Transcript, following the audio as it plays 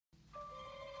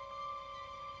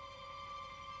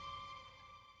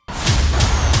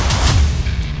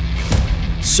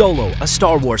Solo, a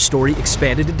Star Wars story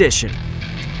expanded edition.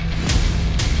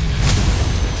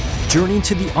 Journey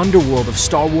into the underworld of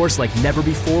Star Wars like never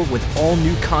before with all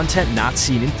new content not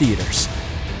seen in theaters.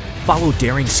 Follow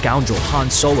daring scoundrel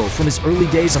Han Solo from his early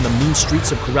days on the mean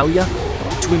streets of Corellia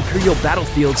to Imperial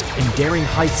battlefields and daring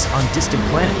heights on distant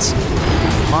planets.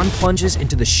 Han plunges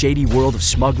into the shady world of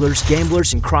smugglers,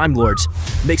 gamblers, and crime lords,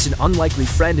 makes an unlikely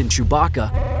friend in Chewbacca,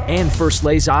 and first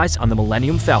lays eyes on the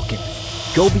Millennium Falcon.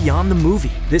 Go beyond the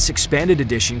movie. This expanded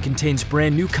edition contains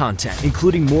brand new content,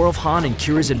 including more of Han and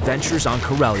Kira's adventures on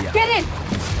Corellia. Get in!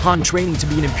 Han training to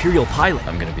be an Imperial pilot.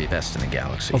 I'm gonna be best in the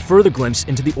galaxy. A further glimpse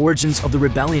into the origins of the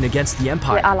rebellion against the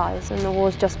Empire. We're allies and the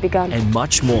war's just begun. And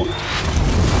much more.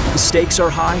 The stakes are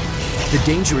high, the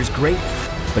danger is great,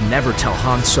 but never tell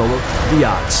Han Solo the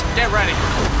odds. Get ready!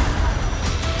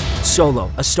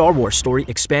 Solo, a Star Wars story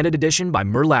expanded edition by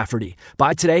Mur Lafferty.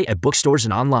 Buy today at bookstores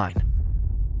and online.